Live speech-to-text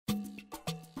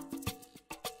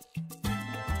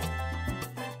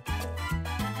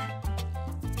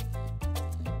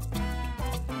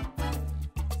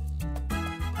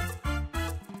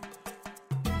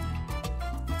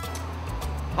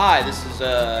Hi, this is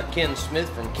Ken Smith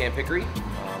from Camp Hickory.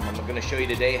 I'm going to show you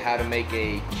today how to make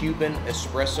a Cuban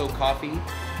espresso coffee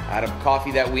out of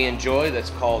coffee that we enjoy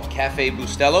that's called Cafe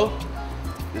Bustelo.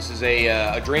 This is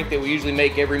a drink that we usually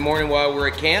make every morning while we're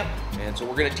at camp, and so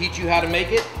we're going to teach you how to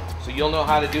make it so you'll know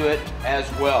how to do it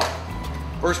as well.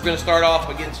 First, we're going to start off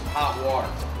by getting some hot water.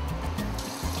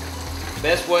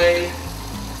 Best way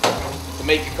to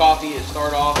make your coffee is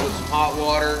start off with some hot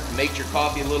water. It makes your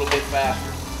coffee a little bit faster.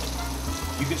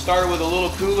 You can start with a little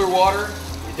cooler water.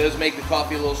 It does make the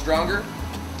coffee a little stronger,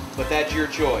 but that's your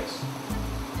choice.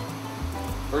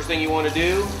 First thing you want to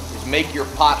do is make your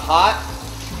pot hot.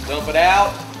 Dump it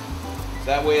out.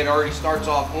 That way it already starts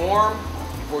off warm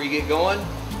before you get going.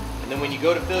 And then when you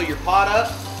go to fill your pot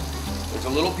up, there's a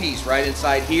little piece right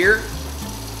inside here.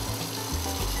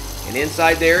 And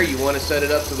inside there, you want to set it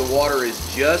up so the water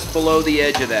is just below the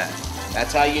edge of that.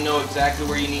 That's how you know exactly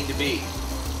where you need to be.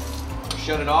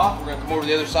 Shut it off. We're going to come over to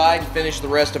the other side and finish the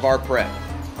rest of our prep.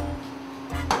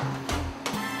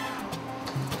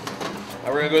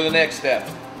 Now we're going to go to the next step.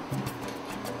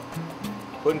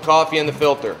 Putting coffee in the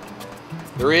filter.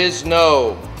 There is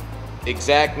no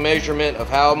exact measurement of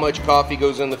how much coffee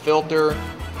goes in the filter.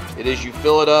 It is you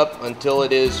fill it up until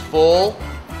it is full.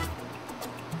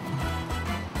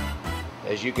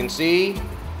 As you can see,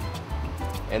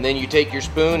 and then you take your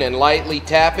spoon and lightly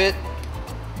tap it,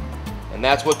 and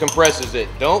that's what compresses it.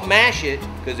 Don't mash it,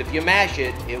 because if you mash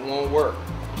it, it won't work.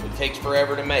 It takes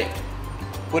forever to make.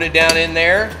 Put it down in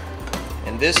there,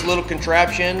 and this little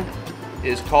contraption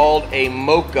is called a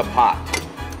mocha pot.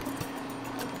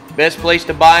 Best place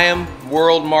to buy them,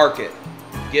 World Market.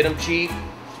 Get them cheap,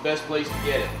 it's the best place to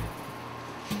get it.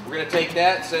 We're going to take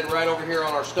that, set it right over here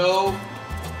on our stove,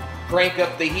 crank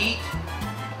up the heat.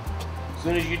 As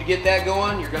soon as you get that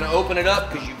going, you're going to open it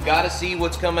up because you've got to see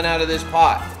what's coming out of this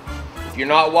pot. If you're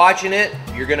not watching it,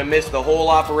 you're going to miss the whole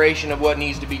operation of what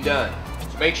needs to be done.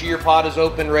 So make sure your pot is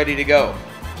open, ready to go.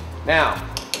 Now,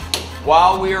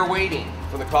 while we are waiting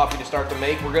for the coffee to start to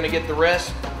make, we're going to get the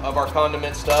rest of our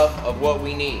condiment stuff of what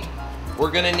we need.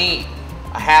 We're going to need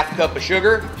a half cup of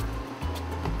sugar.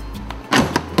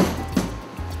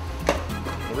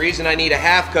 The reason I need a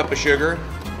half cup of sugar,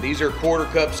 these are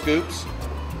quarter cup scoops,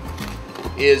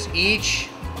 is each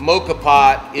mocha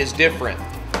pot is different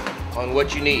on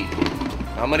what you need.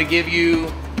 I'm going to give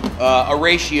you a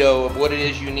ratio of what it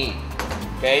is you need.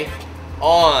 Okay?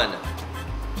 On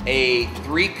a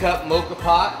 3-cup mocha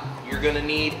pot, you're going to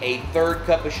need a 1/3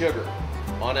 cup of sugar.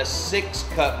 On a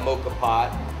 6-cup mocha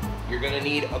pot, you're going to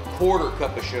need a 1/4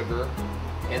 cup of sugar.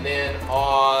 And then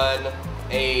on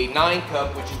a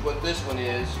 9-cup, which is what this one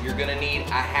is, you're going to need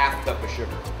a 1/2 cup of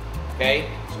sugar. Okay?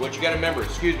 So what you got to remember,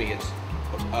 it's a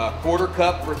 1/4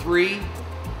 cup for 3,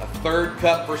 a 1/3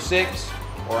 cup for 6,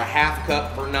 or a 1/2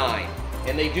 cup for 9.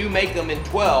 And they do make them in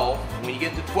 12. When you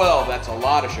get to 12, that's a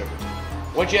lot of sugar.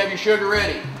 Once you have your sugar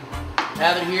ready,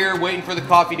 have it here waiting for the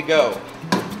coffee to go.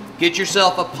 Get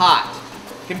yourself a pot.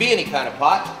 It can be any kind of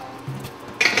pot.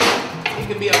 It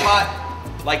can be a pot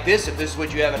like this if this is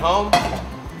what you have at home.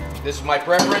 This is my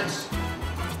preference.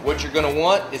 What you're going to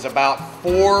want is about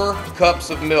 4 cups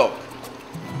of milk.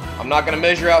 I'm not going to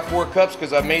measure out 4 cups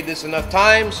because I've made this enough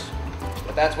times,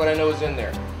 but that's what I know is in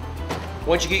there.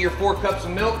 Once you get your 4 cups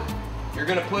of milk, you're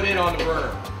going to put it on the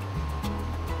burner.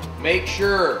 Make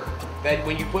sure that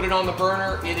when you put it on the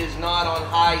burner, it is not on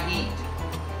high heat.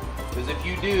 Because if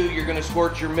you do, you're going to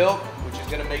scorch your milk, which is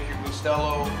going to make your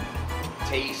Bustelo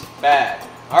taste bad.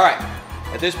 All right,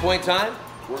 at this point in time,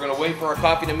 we're going to wait for our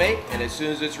coffee to make, and as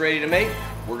soon as it's ready to make,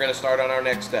 we're going to start on our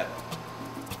next step.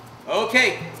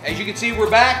 Okay, as you can see, we're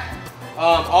back.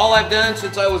 All I've done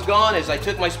since I was gone is I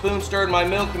took my spoon, stirred my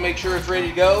milk to make sure it's ready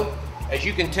to go. As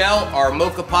you can tell, our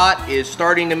mocha pot is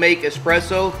starting to make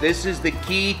espresso. This is the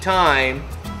key time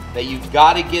that you've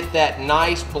got to get that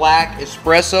nice black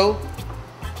espresso,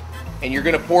 and you're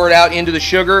going to pour it out into the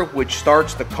sugar, which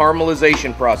starts the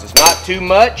caramelization process. Not too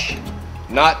much,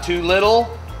 not too little.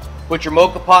 Put your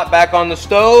mocha pot back on the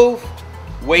stove.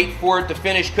 Wait for it to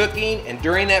finish cooking, and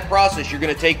during that process, you're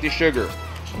going to take the sugar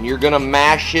and you're going to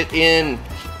mash it in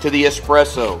to the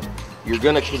espresso. You're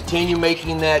going to continue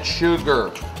making that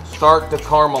sugar start to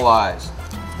caramelize.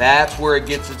 That's where it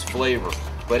gets its flavor.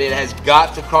 But it has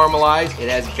got to caramelize. It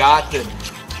has got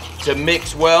to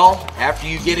mix well. After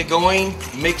you get it going,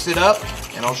 mix it up,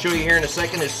 and I'll show you here in a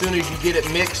second. As soon as you get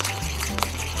it mixed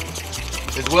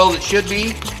as well as it should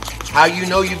be, how you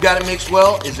know you've got it mixed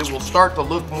well is it will start to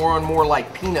look more and more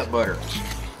like peanut butter.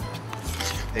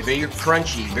 They're very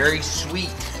crunchy, very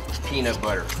sweet peanut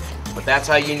butter. But that's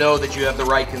how you know that you have the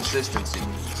right consistency.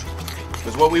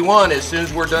 Because what we want, as soon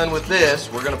as we're done with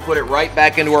this, we're going to put it right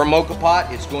back into our mocha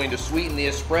pot. It's going to sweeten the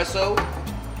espresso,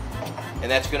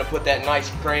 and that's going to put that nice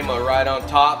crema right on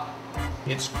top.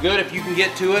 It's good if you can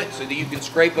get to it so that you can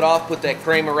scrape it off, put that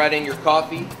crema right in your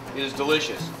coffee. It is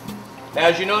delicious. Now,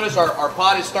 as you notice, our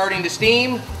pot is starting to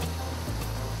steam.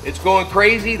 It's going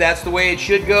crazy. That's the way it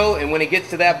should go. And when it gets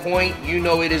to that point, you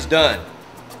know it is done.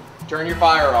 Turn your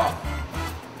fire off.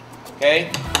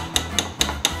 Okay?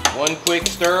 One quick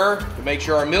stir to make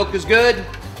sure our milk is good,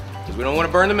 because we don't want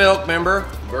to burn the milk, remember?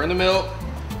 Burn the milk,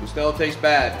 Bustelo tastes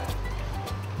bad.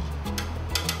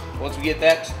 Once we get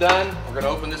that done, we're going to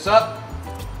open this up.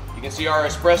 You can see our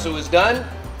espresso is done,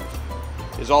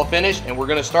 is all finished, and we're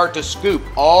going to start to scoop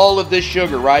all of this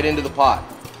sugar right into the pot.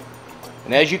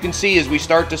 And as you can see, as we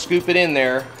start to scoop it in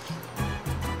there,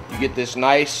 you get this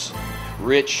nice,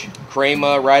 rich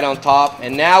crema right on top.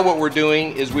 And now what we're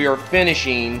doing is we are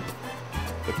finishing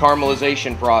the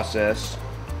caramelization process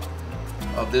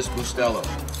of this Bustelo.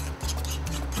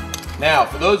 Now,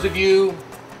 for those of you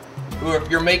who, if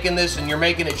you're making this and you're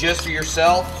making it just for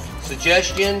yourself,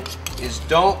 suggestion is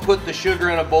don't put the sugar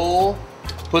in a bowl,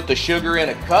 put the sugar in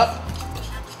a cup,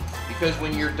 because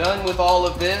when you're done with all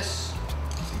of this,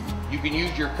 you can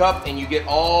use your cup and you get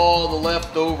all the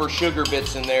leftover sugar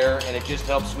bits in there, and it just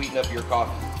helps sweeten up your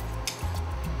coffee.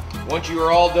 Once you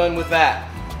are all done with that,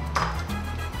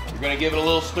 you're going to give it a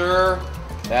little stir.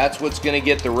 That's what's going to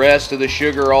get the rest of the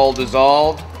sugar all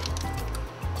dissolved,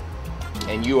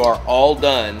 and you are all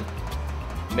done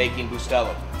making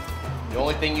Bustelo. The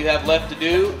only thing you have left to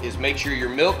do is make sure your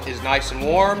milk is nice and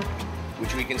warm,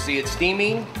 which we can see it's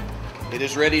steaming. It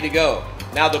is ready to go.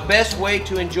 Now, the best way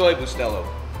to enjoy Bustelo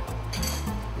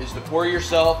is to pour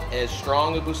yourself as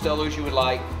strong a Bustelo as you would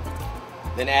like,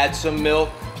 then add some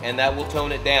milk, and that will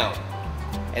tone it down.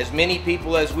 As many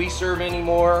people as we serve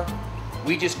anymore,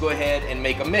 we just go ahead and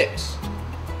make a mix.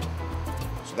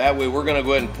 So that way we're gonna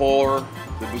go ahead and pour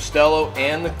the Bustelo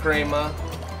and the crema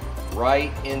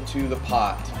right into the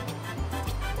pot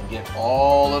and get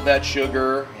all of that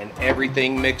sugar and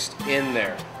everything mixed in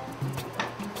there.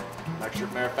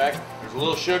 Matter of fact, there's a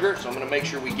little sugar, so I'm gonna make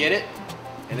sure we get it,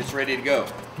 and it's ready to go.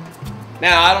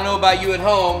 Now, I don't know about you at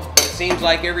home, but it seems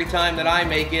like every time that I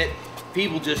make it,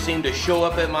 people just seem to show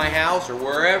up at my house or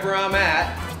wherever I'm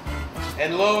at,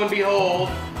 and lo and behold,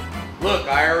 look,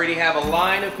 I already have a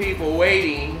line of people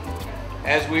waiting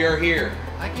as we are here.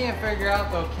 I can't figure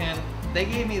out though, Ken, they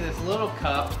gave me this little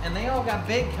cup and they all got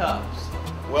big cups.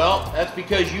 Well, that's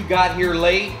because you got here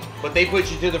late, but they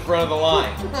put you to the front of the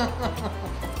line.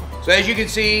 So as you can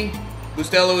see,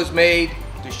 Bustelo is made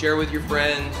to share with your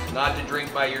friends, not to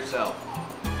drink by yourself.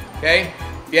 Okay?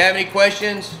 If you have any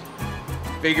questions,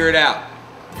 figure it out.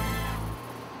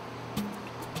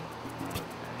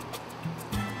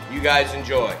 You guys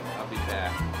enjoy. I'll be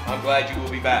back. I'm glad you will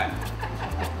be back.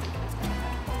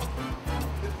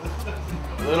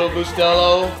 A little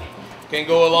Bustelo can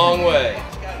go a long way.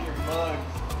 It's got your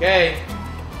mugs. Okay.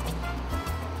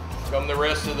 Come the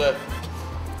rest of the...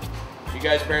 You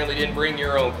guys apparently didn't bring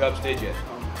your own cups, did you?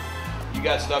 You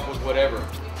got stuck with whatever.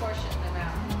 We portioned them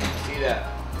out. See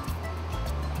that?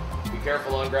 Be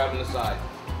careful on grabbing the side.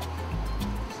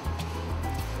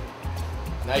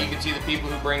 Now you can see the people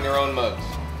who bring their own mugs.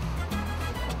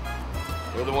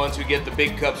 They're the ones who get the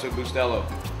big cups of Bustelo.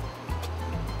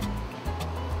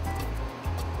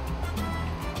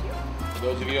 For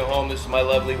those of you at home, this is my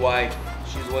lovely wife.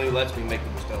 She's the one who lets me make the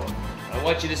Bustelo. I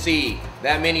want you to see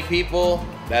that many people,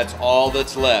 that's all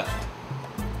that's left.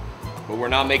 But we're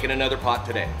not making another pot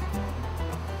today.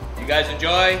 You guys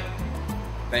enjoy?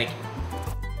 Thank you.